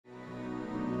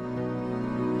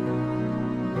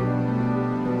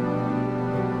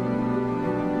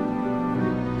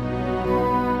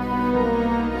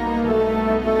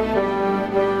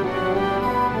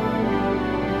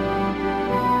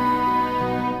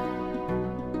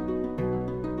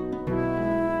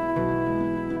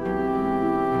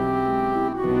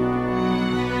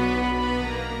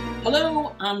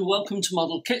and welcome to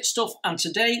Model Kit Stuff, and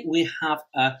today we have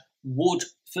a wood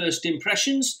first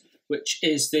impressions, which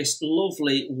is this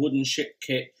lovely wooden ship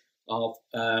kit of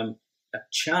a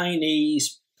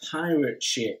Chinese pirate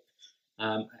ship.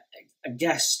 I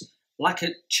guess like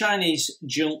a Chinese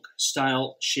junk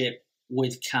style ship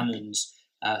with cannons.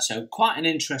 So quite an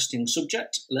interesting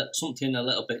subject, something a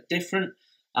little bit different.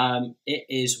 It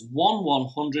is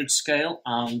 1/100 scale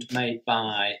and made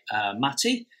by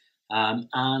Amati.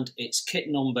 And its kit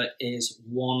number is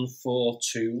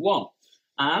 1421.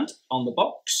 And on the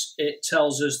box, it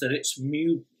tells us that it's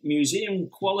museum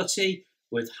quality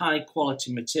with high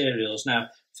quality materials. Now,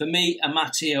 for me,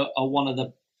 Amati are one of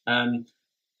the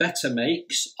better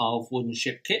makes of wooden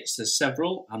ship kits. There's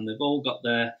several, and they've all got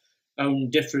their own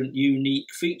different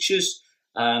unique features.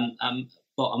 But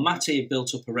Amati have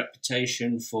built up a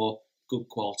reputation for good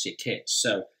quality kits,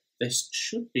 so this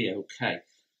should be okay.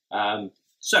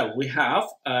 So we have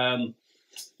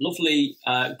lovely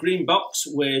green box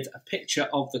with a picture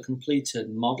of the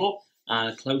completed model and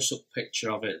a close-up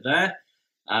picture of it there.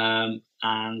 And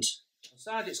on the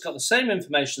side it's got the same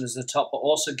information as the top, but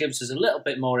also gives us a little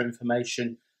bit more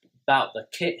information about the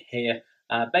kit here,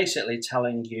 basically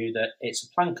telling you that it's a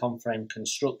plank-on frame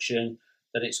construction,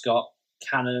 that it's got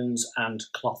cannons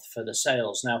and cloth for the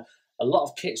sails. Now, a lot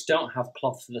of kits don't have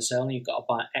cloth for the sail, and you've got to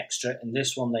buy extra. In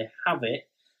this one, they have it.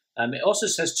 It also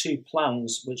says 2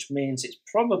 plans, which means it's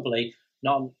probably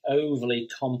not an overly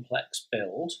complex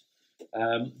build.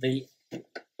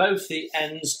 Both the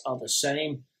ends are the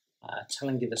same,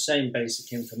 telling you the same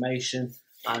basic information.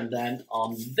 And then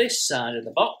on this side of the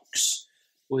box,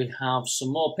 we have some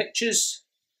more pictures,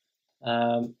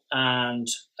 and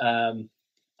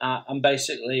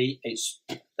basically it's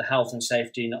the health and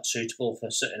safety not suitable for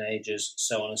certain ages,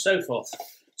 so on and so forth.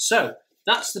 So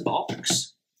that's the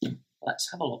box.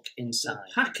 Let's have a look inside.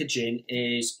 The packaging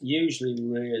is usually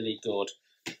really good.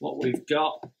 What we've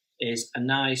got is a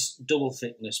nice double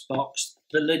thickness box,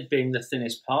 the lid being the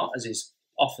thinnest part, as is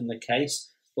often the case,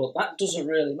 but that doesn't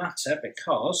really matter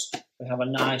because we have a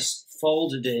nice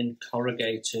folded in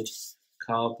corrugated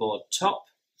cardboard top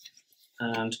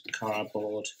and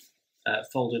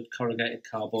folded corrugated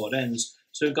cardboard ends.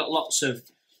 So we've got lots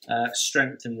of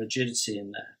strength and rigidity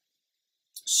in there.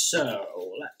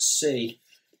 So let's see.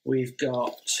 We've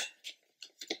got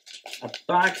a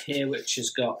bag here which has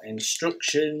got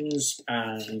instructions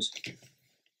and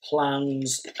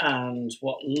plans and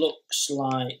what looks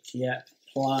like,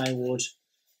 plywood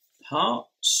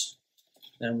parts.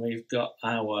 Then we've got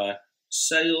our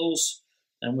sails,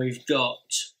 and we've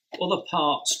got other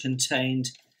parts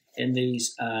contained in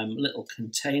these little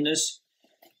containers,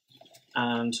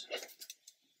 and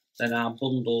then our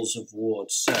bundles of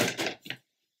wood. So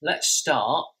let's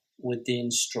start with the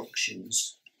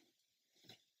instructions.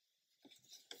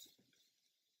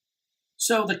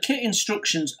 So the kit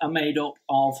instructions are made up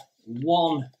of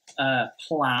one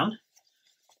plan,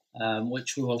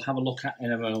 which we will have a look at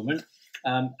in a moment,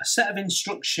 a set of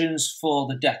instructions for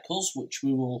the decals, which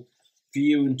we will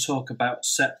view and talk about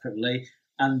separately,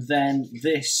 and then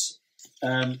this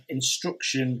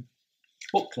instruction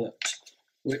booklet,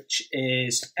 which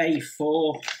is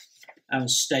A4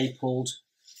 and stapled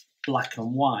black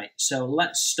and white. So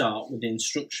let's start with the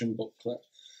instruction booklet.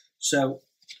 So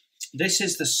this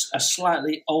is a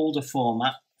slightly older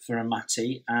format for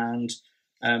Amati, and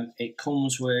it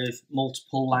comes with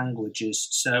multiple languages.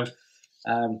 So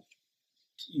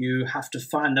you have to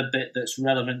find a bit that's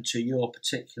relevant to your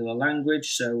particular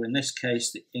language. So in this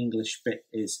case, the English bit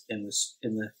is in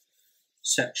the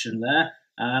section there,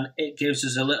 and it gives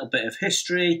us a little bit of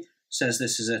history. Says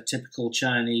this is a typical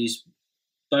Chinese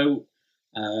boat.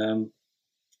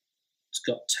 It's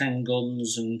got 10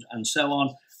 guns and so on.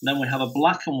 And then we have a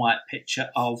black and white picture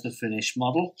of the finished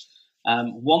model.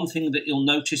 One thing that you'll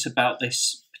notice about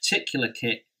this particular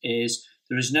kit is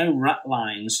there is no rat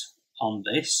lines on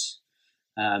this.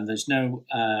 There's no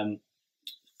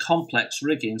complex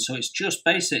rigging, so it's just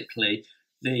basically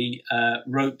the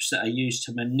ropes that are used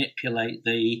to manipulate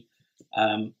the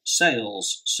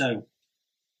sails. So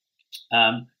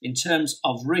in terms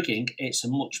of rigging, it's a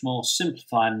much more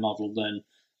simplified model than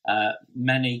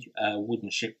many wooden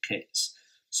ship kits.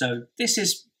 So this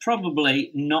is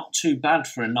probably not too bad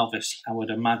for a novice, I would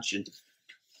imagine.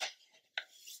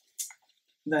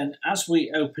 Then as we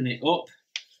open it up,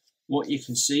 what you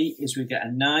can see is we get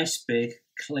a nice big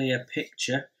clear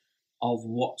picture of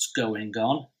what's going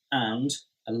on and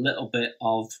a little bit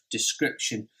of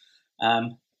description.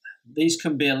 These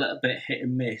can be a little bit hit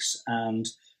and miss, and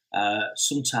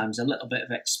sometimes a little bit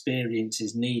of experience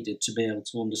is needed to be able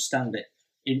to understand it,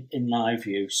 in my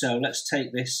view. So let's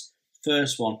take this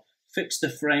first one. fix the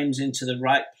frames into the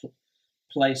right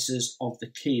places of the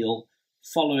keel,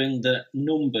 following the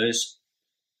numbers.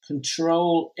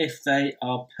 Control if they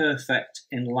are perfect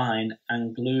in line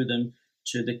and glue them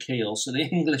to the keel. So the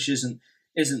English isn't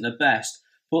the best,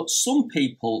 but some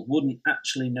people wouldn't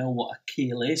actually know what a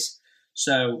keel is,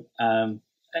 so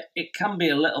it can be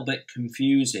a little bit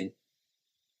confusing.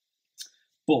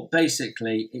 But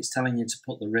basically, it's telling you to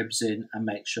put the ribs in and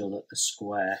make sure that they're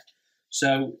square.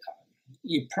 So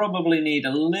you probably need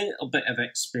a little bit of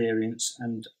experience,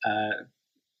 and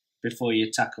before you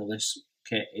tackle this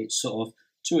kit, it's sort of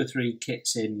 2 or 3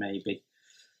 kits in maybe.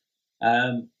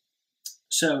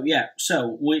 So yeah,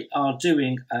 so we are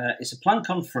doing, it's a plank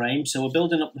on frame, so we're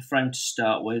building up the frame to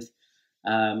start with.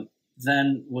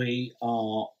 Then we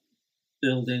are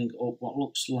building up what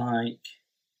looks like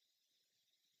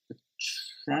the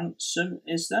transom,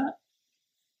 is that?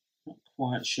 Not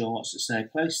quite sure what's it say.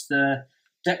 Place the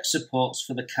deck supports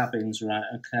for the cabins, right,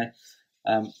 okay.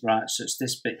 Right, so it's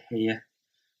this bit here.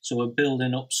 So we're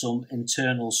building up some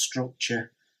internal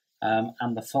structure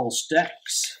and the false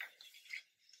decks.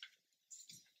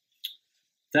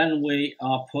 Then we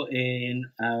are putting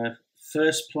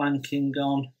first planking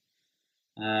on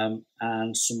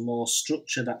and some more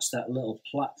structure. That's that little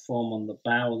platform on the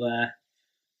bow there,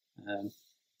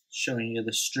 showing you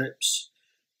the strips.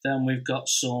 Then we've got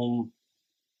some,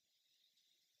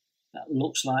 that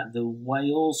looks like the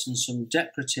whales, and some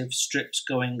decorative strips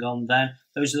going on then.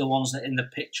 Those are the ones that in the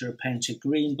picture are painted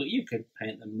green, but you could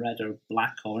paint them red or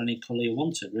black or any colour you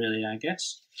wanted, really, I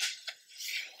guess.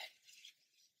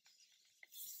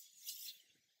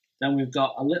 Then we've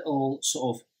got a little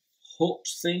sort of hut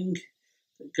thing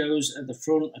that goes at the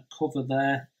front, a cover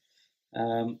there,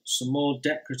 some more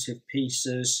decorative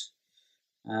pieces,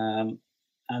 and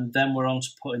then we're on to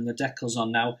putting the decals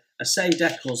on. Now, I say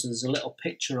decals, there's a little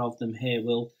picture of them here.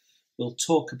 We'll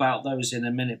talk about those in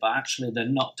a minute, but actually they're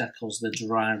not decals, they're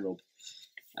dry rub.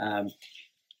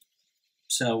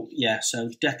 So yeah,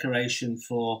 so decoration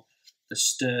for the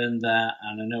stern there,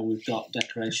 and I know we've got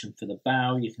decoration for the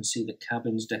bow. You can see the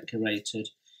cabins decorated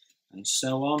and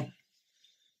so on.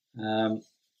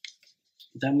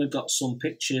 Then we've got some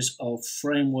pictures of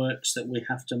frameworks that we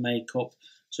have to make up.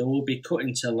 So we'll be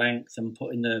cutting to length and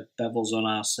putting the bevels on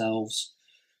ourselves.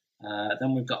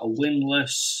 Then we've got a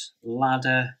windlass,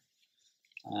 ladder.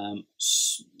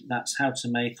 That's how to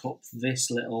make up this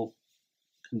little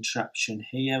contraption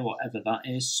here, whatever that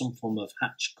is, some form of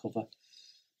hatch cover.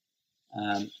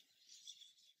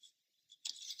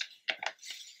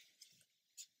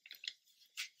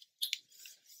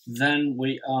 Then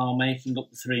we are making up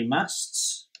the 3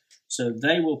 masts. So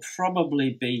they will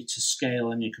probably be to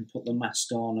scale, and you can put the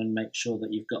mast on and make sure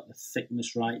that you've got the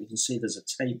thickness right. You can see there's a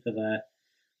taper there,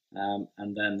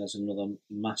 and then there's another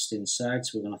mast inside,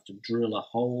 so we're going to have to drill a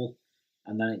hole,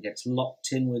 and then it gets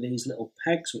locked in with these little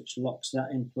pegs, which locks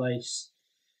that in place.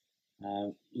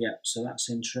 Yeah, so that's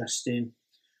interesting.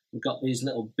 We've got these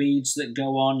little beads that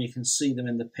go on. You can see them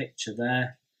in the picture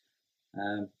there.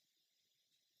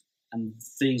 And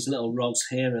these little rods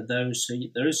here are those. So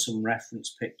there is some reference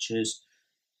pictures.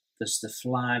 There's the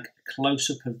flag, a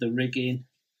close-up of the rigging,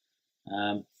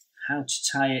 how to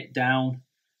tie it down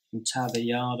and tie the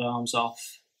yard arms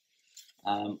off.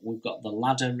 We've got the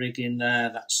ladder rigging there.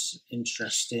 That's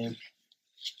interesting.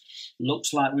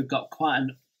 Looks like we've got quite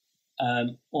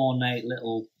an ornate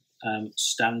little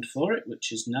stand for it,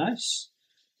 which is nice.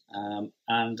 And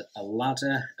an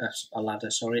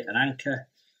anchor,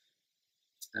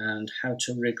 and how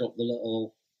to rig up the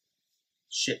little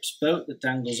ship's boat that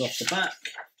dangles off the back.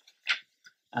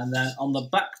 And then on the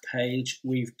back page,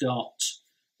 we've got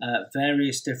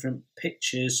various different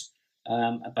pictures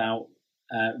about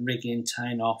rigging,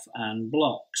 tying off, and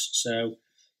blocks. So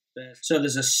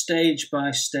there's a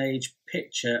stage-by-stage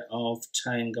picture of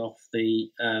tying off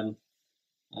the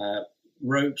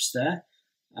ropes there,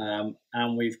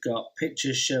 and we've got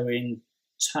pictures showing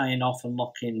tying off and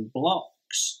locking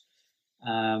blocks.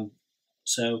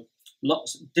 So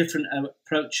lots of different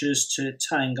approaches to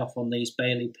tying off on these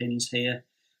Bailey pins here,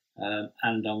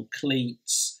 and on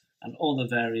cleats, and all the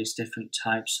various different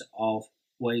types of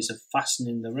ways of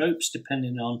fastening the ropes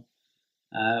depending on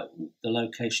the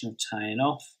location of tying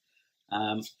off.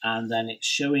 And then it's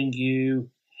showing you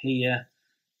here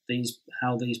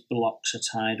how these blocks are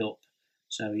tied up.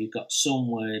 So you've got some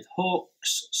with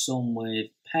hooks, some with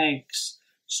pegs,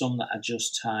 some that are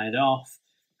just tied off,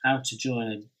 how to join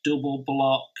a double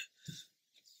block,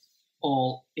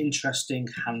 all interesting,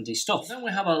 handy stuff. Then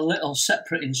we have a little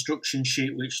separate instruction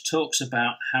sheet which talks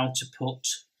about how to put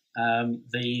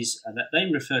these, they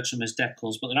refer to them as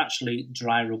decals, but they're actually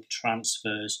dry rub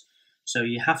transfers. So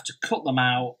you have to cut them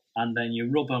out and then you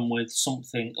rub them with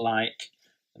something like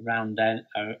a round end,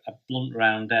 a blunt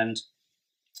round end,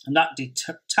 and that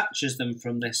detaches them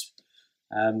from this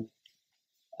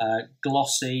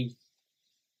glossy,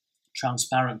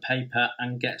 transparent paper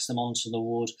and gets them onto the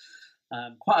wood.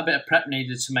 Quite a bit of prep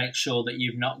needed to make sure that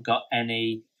you've not got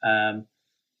any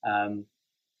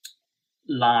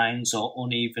lines or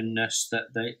unevenness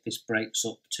that this breaks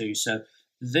up to. So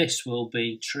this will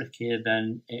be trickier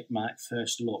than it might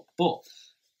first look. But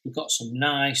we've got some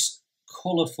nice,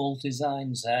 colourful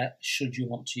designs there, should you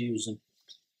want to use them.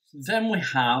 Then we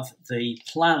have the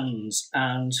plans,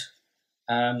 and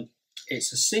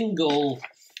it's a single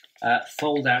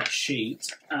fold-out sheet.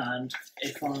 And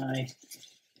if I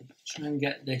try and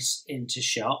get this into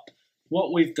shot,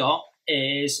 what we've got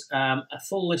is a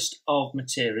full list of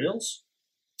materials.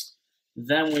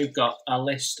 Then we've got a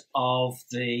list of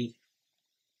the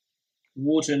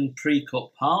wooden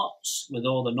pre-cut parts with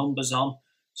all the numbers on,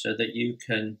 so that you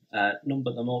can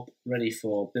number them up, ready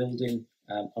for building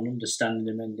and understanding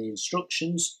them in the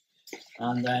instructions.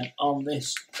 And then on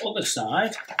this other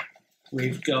side,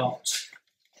 we've got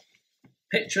a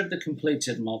picture of the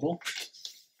completed model,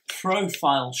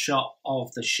 profile shot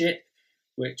of the ship,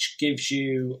 which gives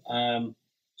you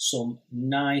some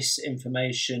nice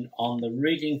information on the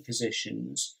rigging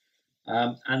positions,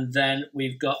 and then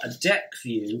we've got a deck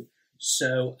view.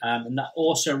 So, and that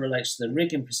also relates to the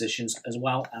rigging positions as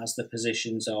well as the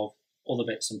positions of other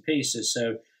bits and pieces.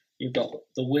 So you've got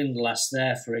the windlass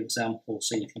there, for example,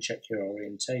 so you can check your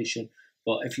orientation.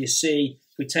 But if you see,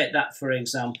 if we take that, for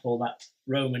example, that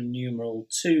Roman numeral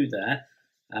 2 there,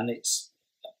 and it's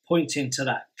pointing to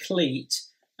that cleat,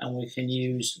 and we can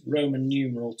use Roman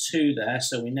numeral 2 there,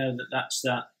 so we know that that's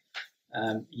that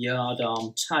yard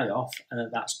arm tie-off,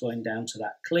 and that's going down to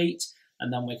that cleat.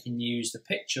 And then we can use the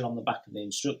picture on the back of the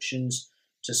instructions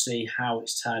to see how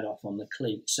it's tied off on the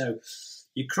cleat. So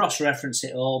you cross-reference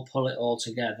it all, pull it all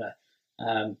together.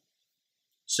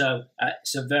 So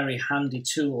it's a very handy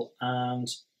tool, and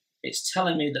it's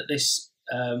telling me that this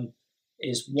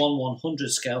is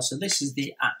 1/100 scale. So this is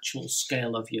the actual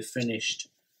scale of your finished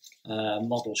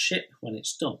model ship when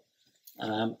it's done.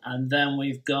 And then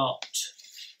we've got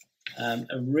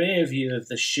a rear view of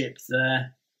the ship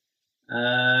there.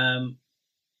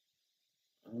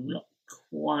 I'm not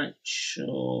quite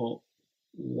sure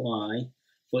why,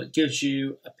 but it gives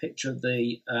you a picture of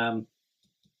the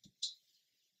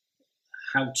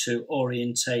how to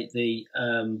orientate the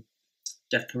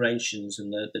decorations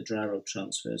and the dry rod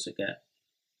transfers again,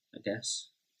 I guess.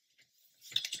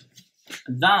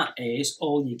 And that is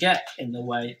all you get in the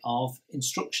way of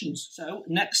instructions. So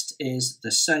next is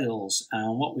the sails,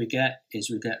 and what we get is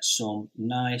we get some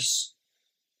nice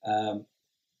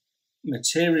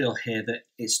material here that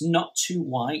it's not too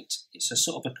white. It's a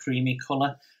sort of a creamy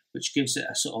colour, which gives it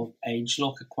a sort of age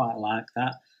look. I quite like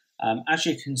that. As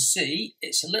you can see,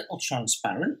 it's a little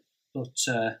transparent, but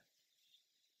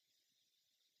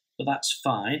that's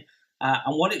fine.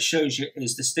 And what it shows you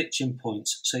is the stitching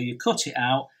points. So you cut it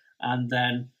out, and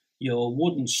then your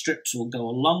wooden strips will go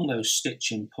along those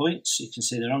stitching points. You can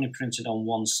see they're only printed on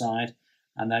one side,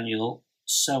 and then you'll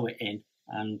sew it in,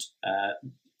 and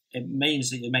it means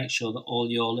that you make sure that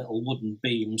all your little wooden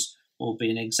beams will be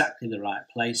in exactly the right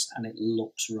place and it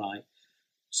looks right.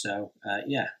 So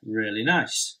yeah, really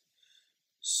nice.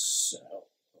 So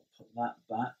I'll put that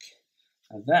back,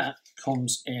 and that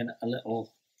comes in a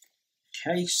little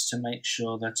case to make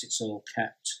sure that it's all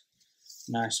kept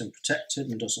nice and protected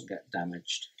and doesn't get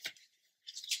damaged.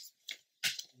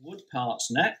 Wood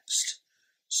parts next.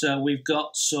 So we've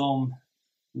got some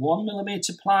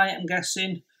 1mm ply, I'm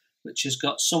guessing, which has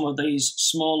got some of these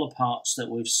smaller parts that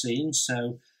we've seen.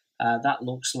 So that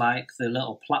looks like the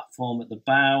little platform at the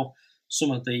bow,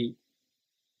 some of the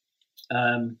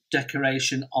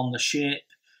decoration on the ship.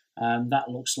 That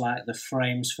looks like the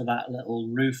frames for that little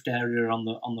roofed area on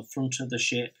the front of the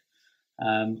ship,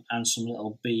 and some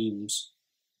little beams.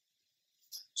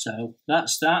 So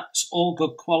that's that. It's all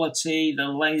good quality. The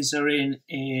lasering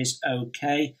is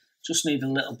okay. Just need a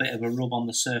little bit of a rub on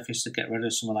the surface to get rid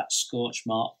of some of that scorch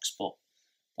marks, but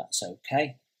that's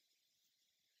okay.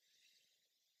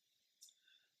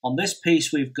 On this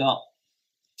piece we've got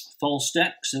false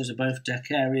decks. Those are both deck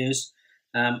areas,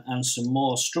 and some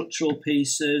more structural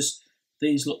pieces.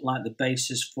 These look like the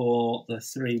bases for the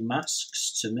 3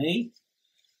 masks to me.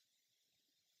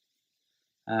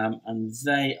 And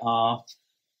they are,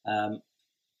 I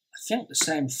think, the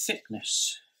same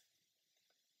thickness.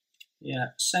 Yeah,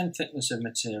 same thickness of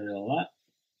material, that.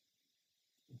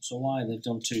 So why they've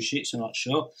done 2 sheets, I'm not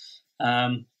sure.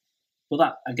 But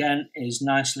that, again, is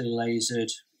nicely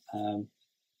lasered.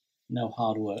 No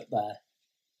hard work there.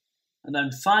 And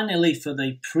then finally, for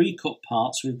the pre-cut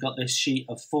parts, we've got this sheet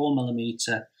of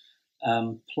 4mm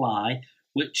ply,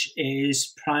 which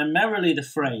is primarily the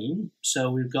frame. So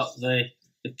we've got the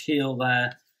keel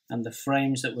there and the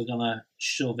frames that we're going to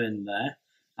shove in there.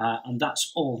 And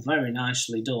that's all very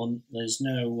nicely done. There's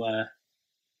no...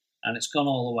 and it's gone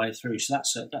all the way through, so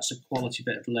that's a quality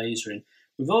bit of lasering.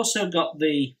 We've also got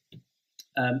the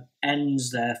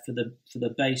ends there for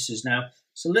the bases. Now,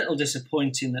 it's a little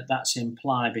disappointing that that's in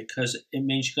ply because it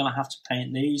means you're going to have to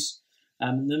paint these.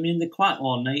 I mean, they're quite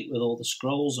ornate with all the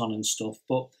scrolls on and stuff,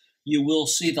 but you will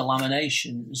see the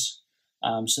laminations,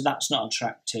 so that's not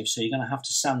attractive. So you're going to have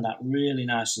to sand that really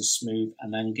nice and smooth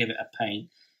and then give it a paint,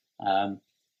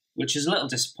 which is a little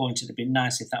disappointing. It'd be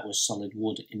nice if that was solid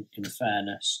wood, in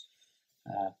fairness.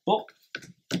 But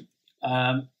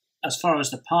as far as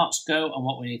the parts go and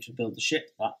what we need to build the ship,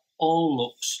 that all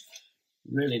looks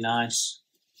really nice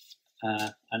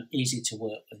and easy to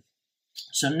work with.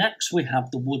 So next we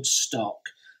have the wood stock,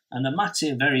 and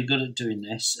Amati are very good at doing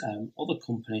this. Other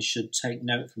companies should take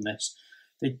note from this.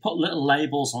 They put little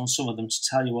labels on some of them to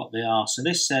tell you what they are. So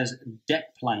this says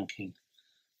deck planking,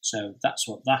 so that's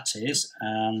what that is,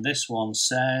 and this one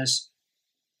says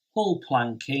hull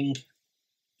planking,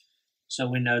 so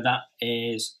we know that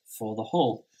is for the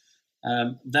hull.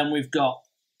 Then we've got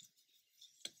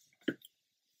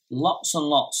lots and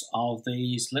lots of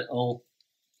these little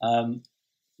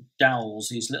dowels,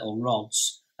 these little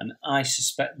rods, and I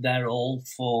suspect they're all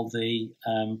for the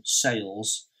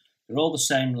sails. They're all the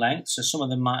same length, so some of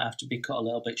them might have to be cut a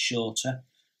little bit shorter,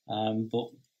 but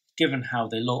given how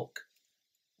they look,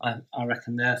 I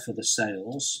reckon they're for the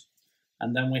sails.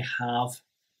 And then we have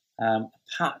a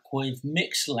pack with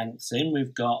mixed lengths in.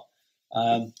 We've got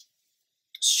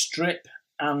strip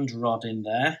and rod in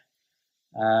there.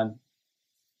 And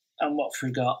what have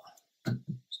we got?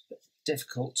 It's a bit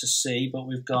difficult to see, but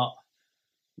we've got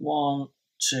 1,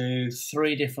 2,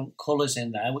 3 different colours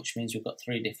in there, which means we've got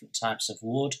 3 different types of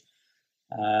wood.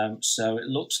 So it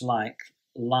looks like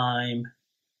lime,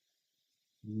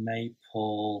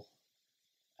 maple,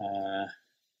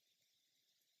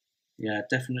 yeah,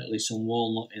 definitely some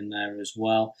walnut in there as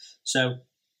well. So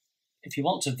if you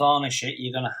want to varnish it,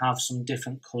 you're going to have some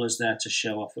different colours there to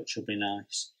show off, which will be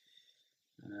nice.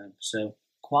 So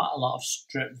quite a lot of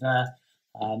strip there.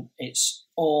 It's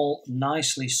all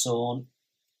nicely sawn,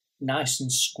 nice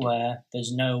and square.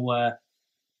 There's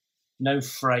no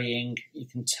fraying. You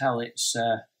can tell it's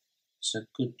a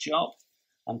good job,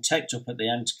 and taped up at the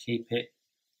end to keep it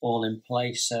all in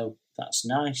place, so that's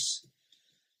nice.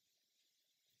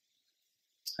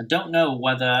 I don't know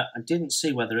whether, I didn't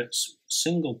see whether it's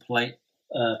single plate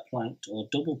planked or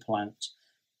double planked.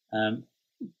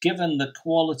 Given the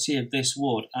quality of this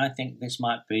wood, I think this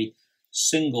might be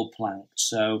single planked,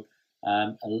 so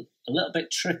a little bit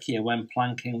trickier when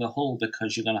planking the hull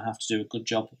because you're going to have to do a good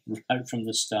job right from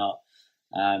the start.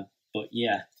 But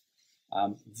yeah,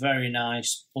 very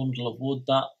nice bundle of wood,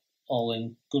 that, all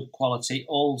in good quality,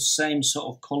 all same sort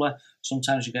of colour.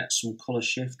 Sometimes you get some colour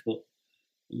shift, but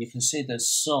you can see there's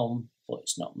some, but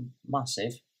it's not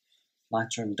massive,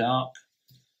 lighter and dark.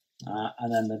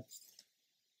 And then the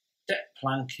deck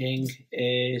planking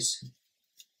is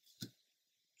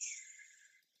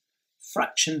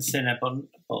fraction thinner,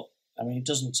 but I mean, it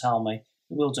doesn't tell me.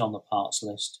 It will do on the parts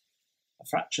list. A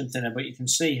fraction thinner, but you can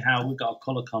see how we've got a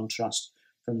colour contrast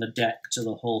from the deck to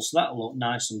the hull, so that'll look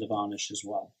nice under varnish as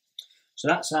well. So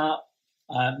that's our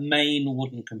main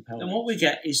wooden component. And what we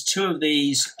get is 2 of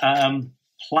these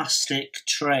plastic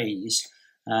trays,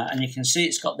 and you can see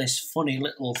it's got this funny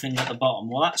little thing at the bottom.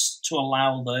 Well, that's to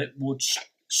allow the wood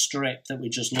strip that we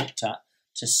just looked at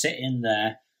to sit in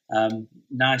there,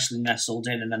 nicely nestled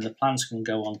in, and then the plants can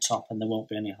go on top and there won't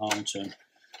be any harm to them.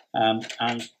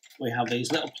 And we have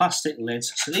these little plastic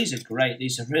lids, so these are great.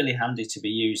 These are really handy to be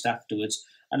used afterwards.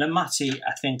 And Amati,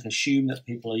 I think, assume that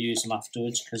people will use them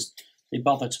afterwards because they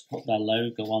bother to put their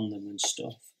logo on them and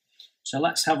stuff. So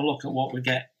let's have a look at what we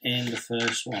get in the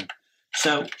first one.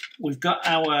 So we've got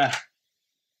our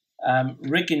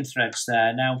rigging threads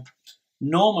there. Now,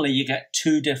 normally you get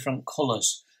 2 different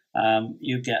colours.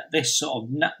 You get this sort of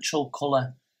natural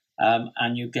colour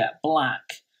and you get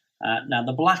black. Now,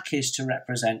 the black is to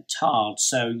represent tarred,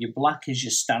 so your black is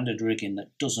your standard rigging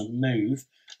that doesn't move,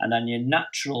 and then your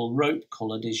natural rope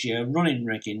coloured is your running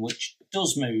rigging, which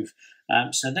does move.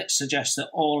 So that suggests that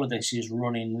all of this is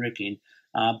running rigging,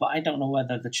 but I don't know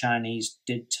whether the Chinese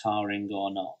did tarring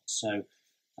or not. So,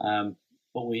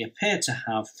 but we appear to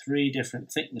have 3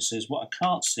 different thicknesses. What I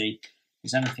can't see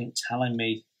is anything telling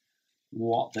me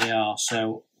what they are,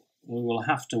 so we will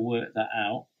have to work that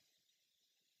out.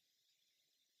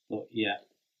 But yeah,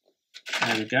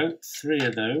 There we go, 3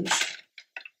 of those.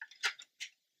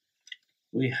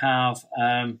 We have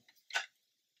a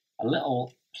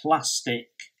little plastic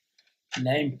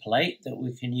nameplate that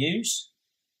we can use.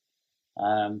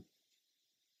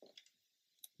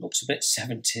 Looks a bit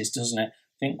 70s, doesn't it?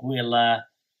 I think we'll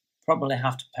probably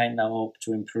have to paint that up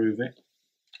to improve it.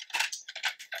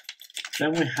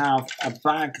 Then we have a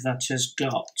bag that has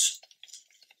got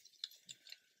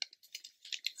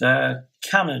the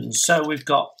cannons. So we've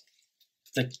got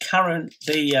the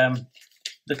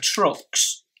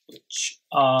trucks, which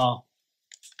are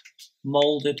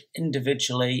moulded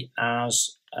individually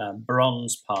as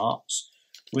bronze parts.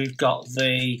 We've got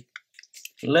the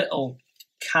little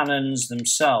cannons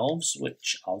themselves,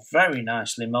 which are very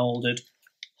nicely moulded.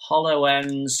 Hollow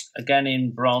ends, again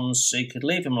in bronze, so you could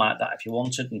leave them like that if you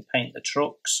wanted and paint the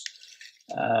trucks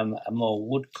a more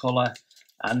wood colour.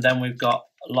 And then we've got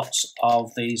lots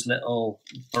of these little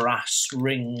brass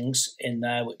rings in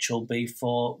there, which will be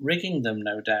for rigging them,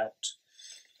 no doubt.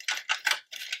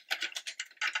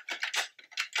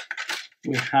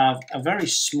 We have a very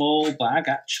small bag,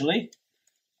 actually,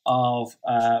 of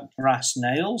brass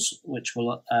nails, which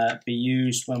will be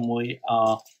used when we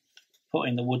are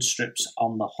putting the wood strips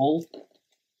on the hull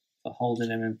for holding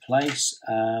them in place.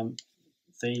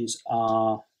 These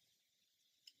are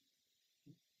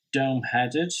dome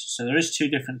headed, so there is 2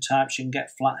 different types. You can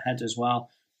get flat head as well.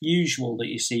 Usual that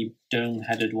you see dome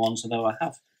headed ones, although I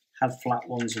have had flat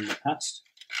ones in the past.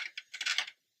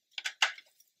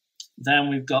 Then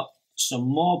we've got some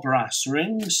more brass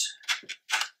rings,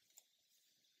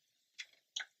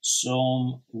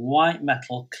 some white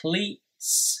metal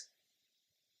cleats,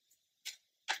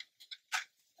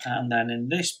 and then in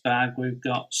this bag we've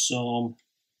got some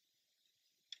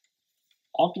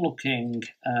odd looking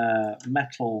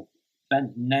metal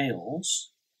bent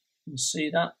nails. You can see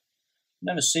that?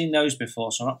 Never seen those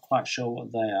before, so I'm not quite sure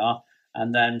what they are.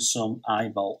 And then some eye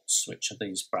bolts, which are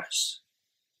these brass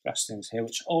things here,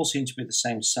 which all seem to be the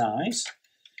same size.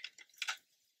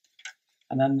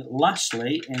 And then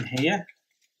lastly in here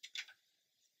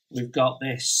we've got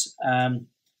this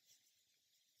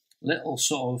little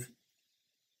sort of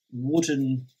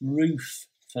wooden roof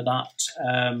for that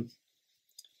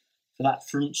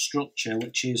front structure,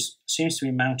 which seems to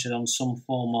be mounted on some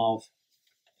form of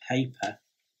paper.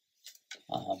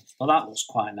 But that looks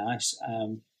quite nice.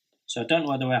 So I don't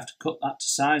know whether we have to cut that to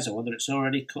size or whether it's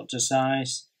already cut to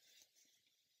size.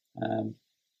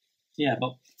 Yeah,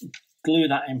 but glue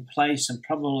that in place and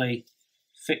probably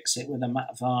fix it with a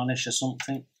matte varnish or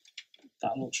something.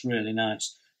 That looks really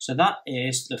nice. So that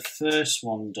is the first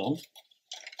one done.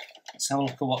 Let's have a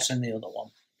look at what's in the other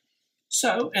one.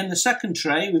 So in the second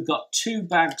tray, we've got 2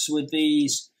 bags with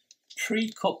these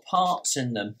pre-cut parts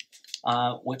in them,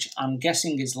 which I'm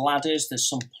guessing is ladders. There's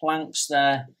some planks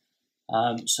there.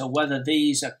 So whether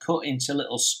these are cut into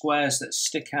little squares that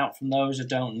stick out from those, I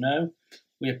don't know.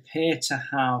 We appear to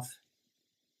have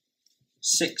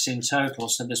 6 in total,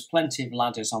 so there's plenty of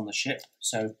ladders on the ship.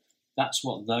 So that's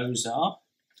what those are.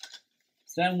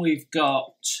 Then we've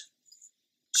got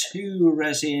 2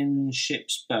 resin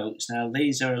ship's boats. Now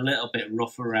these are a little bit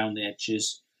rough around the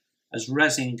edges. As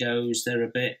resin goes, they're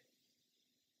a bit,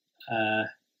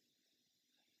 they're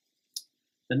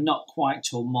not quite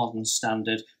to a modern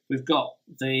standard. We've got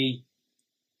the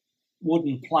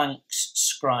wooden planks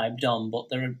scribed on, but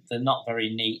they're not very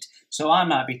neat. So I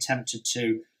might be tempted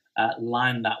to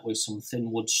line that with some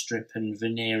thin wood strip and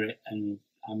veneer it and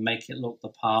make it look the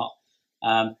part.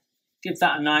 Give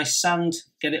that a nice sand,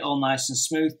 get it all nice and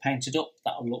smooth, painted up.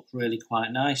 That'll look really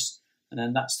quite nice. And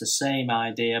then that's the same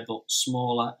idea, but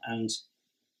smaller and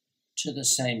to the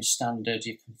same standard.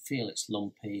 You can feel it's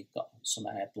lumpy, got some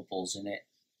air bubbles in it.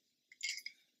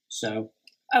 So,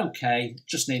 okay,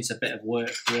 just needs a bit of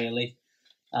work really.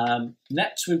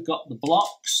 Next we've got the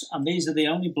blocks, and these are the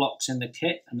only blocks in the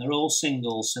kit, and they're all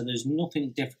singles, so there's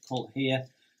nothing difficult here.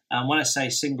 And when I say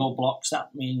single blocks,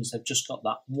 that means they've just got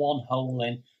that one hole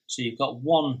in. So you've got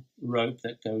one rope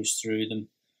that goes through them,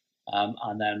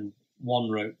 and then one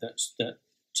rope that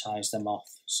ties them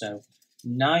off. So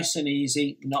nice and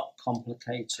easy, not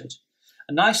complicated.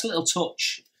 A nice little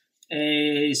touch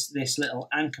is this little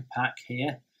anchor pack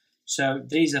here. So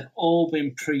these have all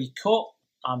been pre-cut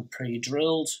and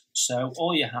pre-drilled. So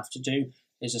all you have to do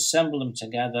is assemble them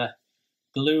together,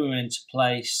 glue them into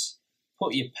place,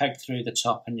 put your peg through the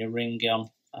top and your ring on,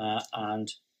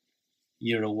 and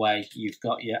you're away. You've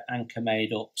got your anchor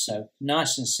made up. So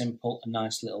nice and simple, a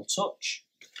nice little touch.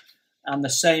 And the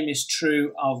same is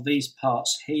true of these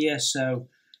parts here. So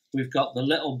we've got the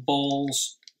little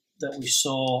balls that we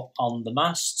saw on the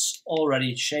masts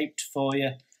already shaped for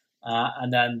you.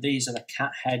 and then these are the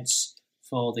cat heads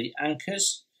for the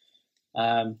anchors.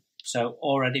 So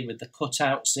already with the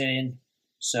cutouts in,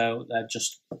 so they're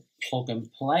just plug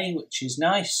and play, which is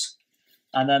nice.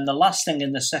 And then the last thing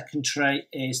in the second tray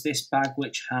is this bag,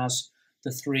 which has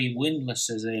the 3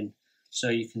 windlasses in. So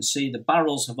you can see the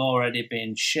barrels have already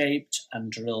been shaped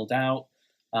and drilled out.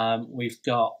 We've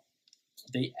got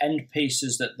the end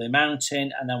pieces that they mount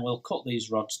in, and then we'll cut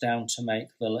these rods down to make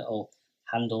the little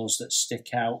handles that stick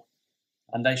out.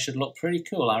 And they should look pretty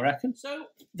cool, I reckon. So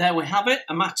there we have it,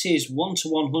 Amati's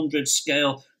 1:100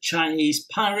 scale Chinese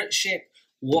pirate ship.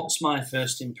 What's my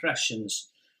first impressions?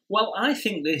 Well, I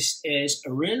think this is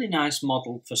a really nice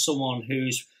model for someone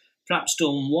who's perhaps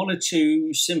done 1 or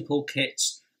 2 simple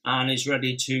kits and is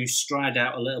ready to stride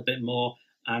out a little bit more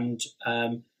and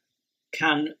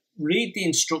can read the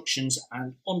instructions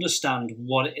and understand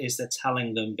what it is they're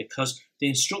telling them, because the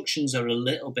instructions are a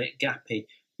little bit gappy,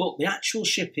 but the actual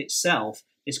ship itself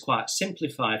is quite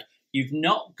simplified. You've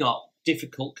not got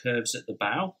difficult curves at the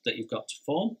bow that you've got to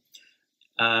form,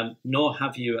 nor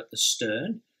have you at the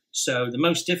stern. So the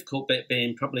most difficult bit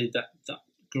being probably that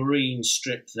green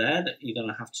strip there that you're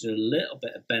going to have to do a little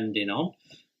bit of bending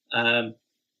on.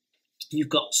 You've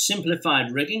got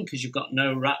simplified rigging because you've got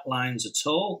no rat lines at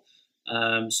all.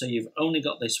 So you've only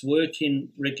got this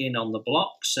working rigging on the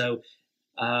block. So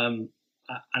and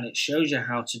it shows you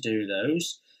how to do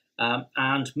those.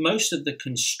 And most of the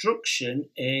construction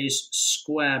is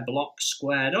square block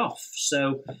squared off.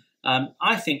 So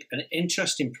I think an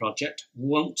interesting project,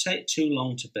 won't take too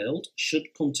long to build,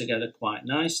 should come together quite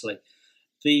nicely.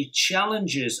 The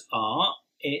challenges are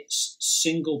it's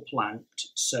single planked,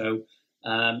 so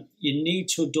you need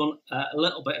to have done a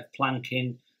little bit of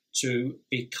planking to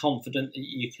be confident that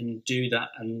you can do that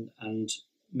and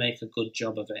make a good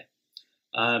job of it.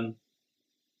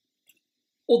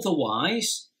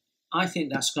 Otherwise, I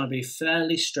think that's going to be a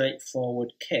fairly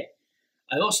straightforward kit.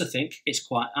 I also think it's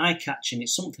quite eye-catching.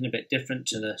 It's something a bit different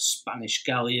to the Spanish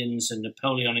galleons and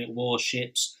Napoleonic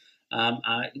warships.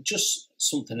 Just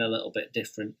something a little bit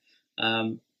different.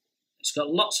 It's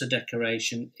got lots of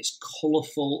decoration. It's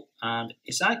colourful and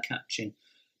it's eye-catching.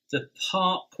 The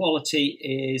part quality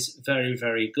is very,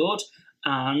 very good.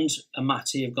 And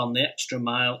Amati have gone the extra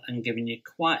mile and given you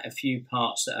quite a few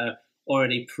parts that are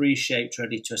already pre-shaped,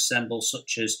 ready to assemble,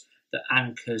 such as the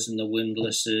anchors and the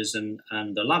windlasses and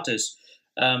the ladders.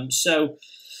 So,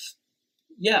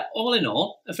 yeah, all in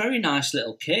all, a very nice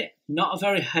little kit. Not a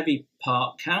very heavy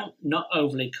part count, not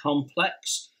overly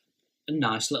complex. A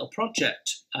nice little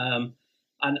project.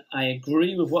 And I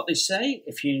agree with what they say.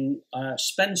 If you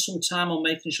spend some time on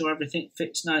making sure everything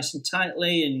fits nice and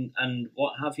tightly and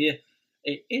what have you,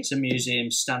 it's a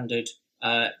museum standard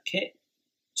kit.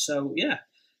 So, yeah.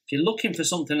 If you're looking for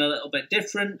something a little bit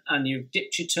different and you've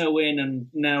dipped your toe in and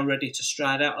now ready to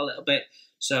stride out a little bit,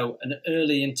 so an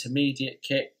early intermediate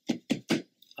kit,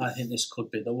 I think this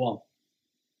could be the one.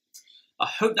 I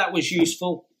hope that was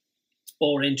useful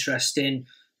or interesting.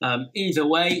 Either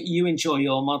way, you enjoy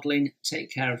your modelling.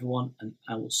 Take care, everyone, and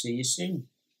I will see you soon.